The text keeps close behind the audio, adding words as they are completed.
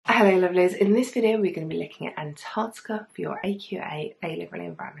Hello lovelies, in this video we're going to be looking at Antarctica for your AQA A-Level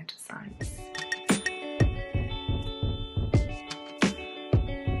Environmental Science.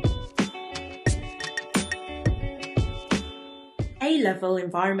 A-Level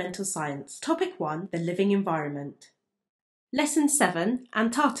Environmental Science, Topic 1, the Living Environment. Lesson 7,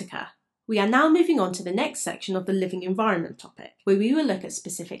 Antarctica. We are now moving on to the next section of the Living Environment topic, where we will look at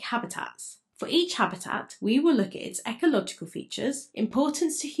specific habitats. For each habitat, we will look at its ecological features,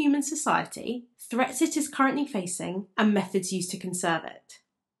 importance to human society, threats it is currently facing, and methods used to conserve it.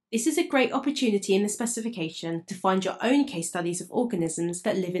 This is a great opportunity in the specification to find your own case studies of organisms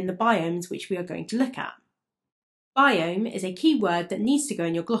that live in the biomes which we are going to look at. Biome is a key word that needs to go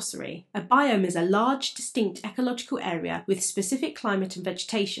in your glossary. A biome is a large, distinct ecological area with specific climate and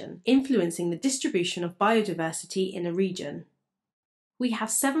vegetation, influencing the distribution of biodiversity in a region. We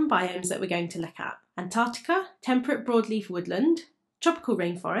have 7 biomes that we're going to look at: Antarctica, temperate broadleaf woodland, tropical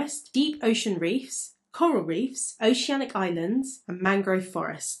rainforest, deep ocean reefs, coral reefs, oceanic islands, and mangrove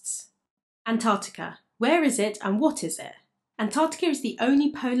forests. Antarctica. Where is it and what is it? Antarctica is the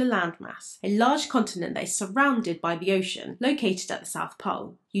only polar landmass, a large continent that is surrounded by the ocean, located at the South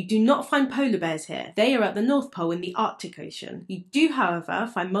Pole. You do not find polar bears here. They are at the North Pole in the Arctic Ocean. You do, however,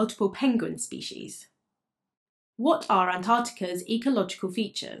 find multiple penguin species. What are Antarctica's ecological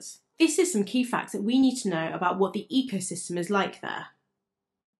features? This is some key facts that we need to know about what the ecosystem is like there.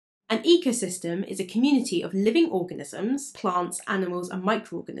 An ecosystem is a community of living organisms, plants, animals, and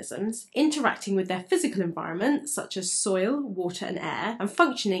microorganisms, interacting with their physical environment, such as soil, water, and air, and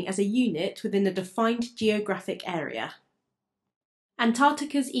functioning as a unit within a defined geographic area.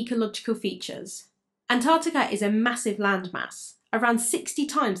 Antarctica's ecological features. Antarctica is a massive landmass, around 60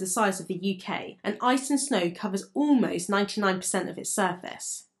 times the size of the UK, and ice and snow covers almost 99% of its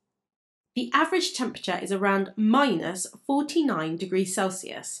surface. The average temperature is around minus 49 degrees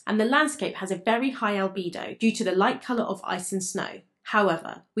Celsius, and the landscape has a very high albedo due to the light colour of ice and snow.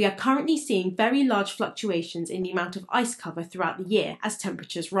 However, we are currently seeing very large fluctuations in the amount of ice cover throughout the year as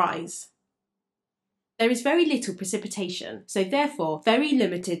temperatures rise. There is very little precipitation, so therefore very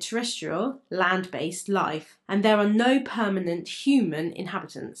limited terrestrial, land-based life, and there are no permanent human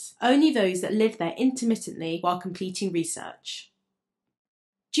inhabitants, only those that live there intermittently while completing research.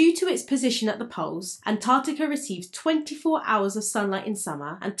 Due to its position at the poles, Antarctica receives 24 hours of sunlight in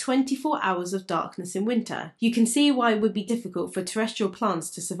summer and 24 hours of darkness in winter. You can see why it would be difficult for terrestrial plants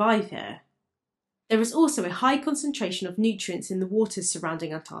to survive here. There is also a high concentration of nutrients in the waters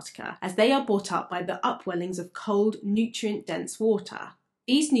surrounding Antarctica, as they are brought up by the upwellings of cold, nutrient-dense water.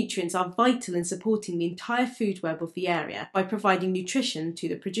 These nutrients are vital in supporting the entire food web of the area by providing nutrition to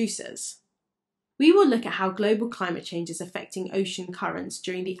the producers. We will look at how global climate change is affecting ocean currents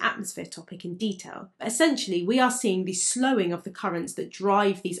during the atmosphere topic in detail, but essentially we are seeing the slowing of the currents that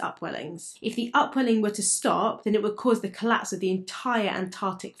drive these upwellings. If the upwelling were to stop, then it would cause the collapse of the entire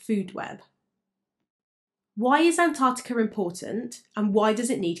Antarctic food web. Why is Antarctica important, and why does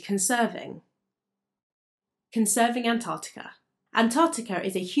it need conserving? Conserving Antarctica. Antarctica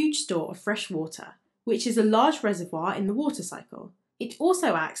is a huge store of fresh water, which is a large reservoir in the water cycle. It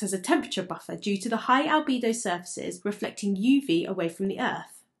also acts as a temperature buffer due to the high albedo surfaces reflecting UV away from the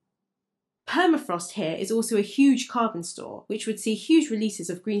Earth. Permafrost here is also a huge carbon store, which would see huge releases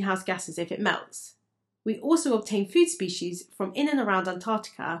of greenhouse gases if it melts. We also obtain food species from in and around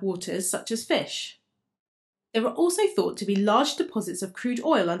Antarctica waters such as fish. There are also thought to be large deposits of crude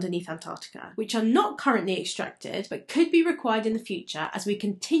oil underneath Antarctica, which are not currently extracted but could be required in the future as we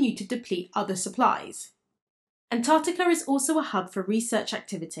continue to deplete other supplies. Antarctica is also a hub for research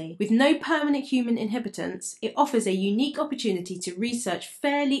activity. With no permanent human inhabitants, it offers a unique opportunity to research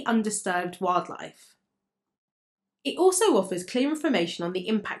fairly undisturbed wildlife. It also offers clear information on the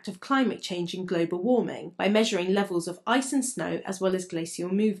impact of climate change and global warming by measuring levels of ice and snow as well as glacial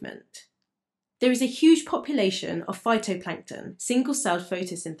movement. There is a huge population of phytoplankton, single-celled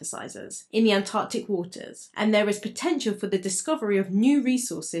photosynthesizers, in the Antarctic waters, and there is potential for the discovery of new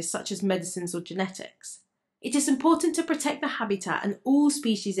resources such as medicines or genetics. It is important to protect the habitat and all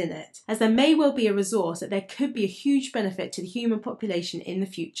species in it, as there may well be a resource that there could be a huge benefit to the human population in the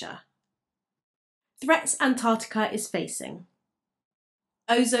future. Threats Antarctica is facing.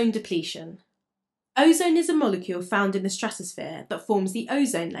 Ozone depletion. Ozone is a molecule found in the stratosphere that forms the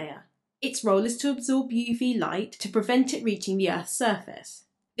ozone layer. Its role is to absorb UV light to prevent it reaching the Earth's surface.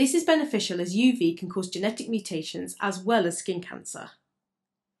 This is beneficial as UV can cause genetic mutations as well as skin cancer.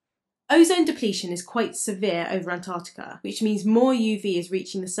 Ozone depletion is quite severe over Antarctica, which means more UV is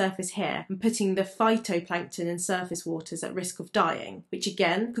reaching the surface here and putting the phytoplankton and surface waters at risk of dying, which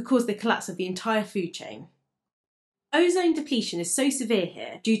again could cause the collapse of the entire food chain. Ozone depletion is so severe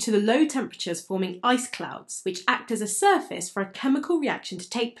here due to the low temperatures forming ice clouds, which act as a surface for a chemical reaction to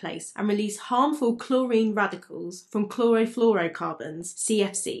take place and release harmful chlorine radicals from chlorofluorocarbons,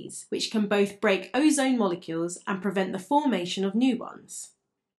 CFCs, which can both break ozone molecules and prevent the formation of new ones.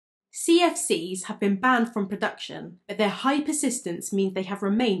 CFCs have been banned from production, but their high persistence means they have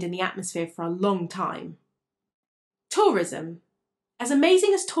remained in the atmosphere for a long time. Tourism. As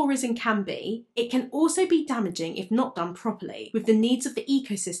amazing as tourism can be, it can also be damaging if not done properly, with the needs of the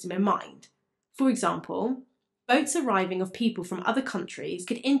ecosystem in mind. For example, boats arriving of people from other countries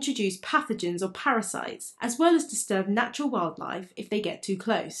could introduce pathogens or parasites, as well as disturb natural wildlife if they get too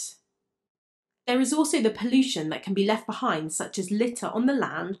close. There is also the pollution that can be left behind, such as litter on the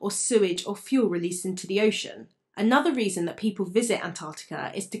land or sewage or fuel released into the ocean. Another reason that people visit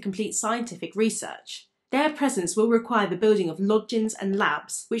Antarctica is to complete scientific research. Their presence will require the building of lodgings and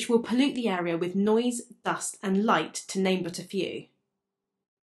labs, which will pollute the area with noise, dust and light, to name but a few.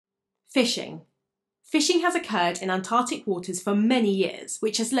 Fishing. Fishing has occurred in Antarctic waters for many years,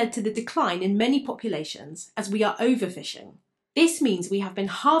 which has led to the decline in many populations as we are overfishing. This means we have been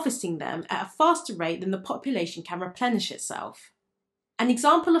harvesting them at a faster rate than the population can replenish itself. An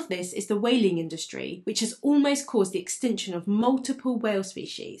example of this is the whaling industry, which has almost caused the extinction of multiple whale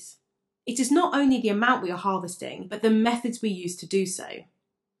species. It is not only the amount we are harvesting, but the methods we use to do so.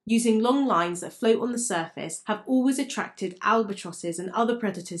 Using long lines that float on the surface have always attracted albatrosses and other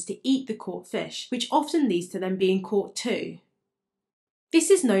predators to eat the caught fish, which often leads to them being caught too. This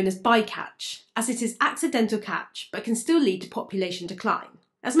is known as bycatch, as it is accidental catch but can still lead to population decline.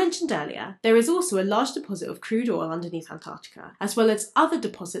 As mentioned earlier, there is also a large deposit of crude oil underneath Antarctica, as well as other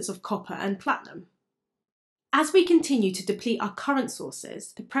deposits of copper and platinum. As we continue to deplete our current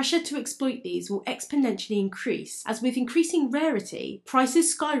sources, the pressure to exploit these will exponentially increase, as with increasing rarity, prices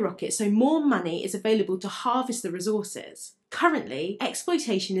skyrocket so more money is available to harvest the resources. Currently,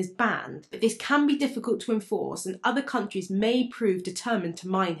 exploitation is banned, but this can be difficult to enforce and other countries may prove determined to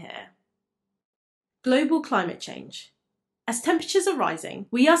mine here. Global climate change. As temperatures are rising,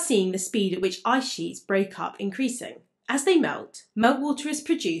 we are seeing the speed at which ice sheets break up increasing. As they melt, meltwater is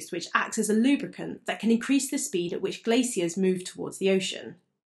produced which acts as a lubricant that can increase the speed at which glaciers move towards the ocean.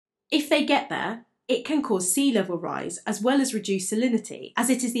 If they get there, it can cause sea level rise as well as reduce salinity, as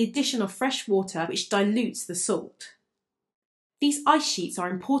it is the addition of fresh water which dilutes the salt. These ice sheets are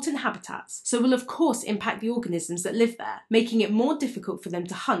important habitats, so will of course impact the organisms that live there, making it more difficult for them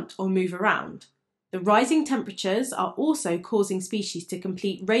to hunt or move around. The rising temperatures are also causing species to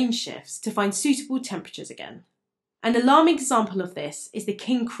complete range shifts to find suitable temperatures again. An alarming example of this is the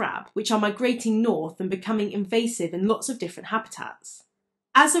king crab, which are migrating north and becoming invasive in lots of different habitats.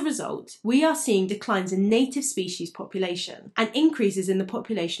 As a result, we are seeing declines in native species population and increases in the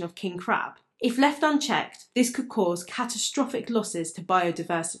population of king crab. If left unchecked, this could cause catastrophic losses to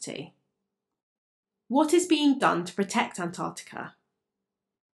biodiversity. What is being done to protect Antarctica?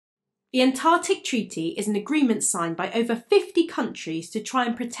 The Antarctic Treaty is an agreement signed by over 50 countries to try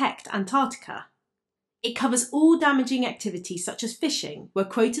and protect Antarctica. It covers all damaging activities such as fishing, where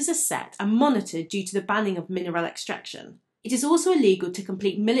quotas are set and monitored due to the banning of mineral extraction. It is also illegal to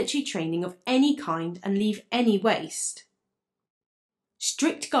complete military training of any kind and leave any waste.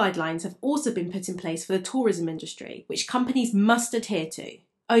 Strict guidelines have also been put in place for the tourism industry, which companies must adhere to.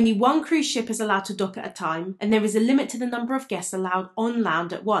 Only one cruise ship is allowed to dock at a time, and there is a limit to the number of guests allowed on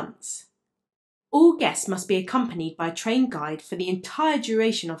land at once. All guests must be accompanied by a trained guide for the entire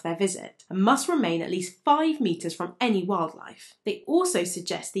duration of their visit and must remain at least 5 metres from any wildlife. They also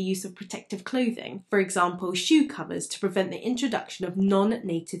suggest the use of protective clothing, for example shoe covers, to prevent the introduction of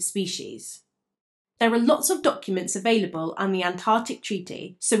non-native species. There are lots of documents available on the Antarctic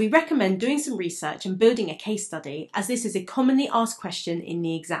Treaty, so we recommend doing some research and building a case study, as this is a commonly asked question in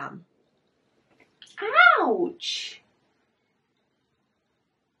the exam. Ouch!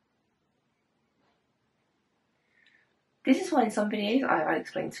 This is why in some videos I'll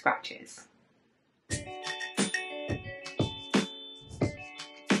explain scratches.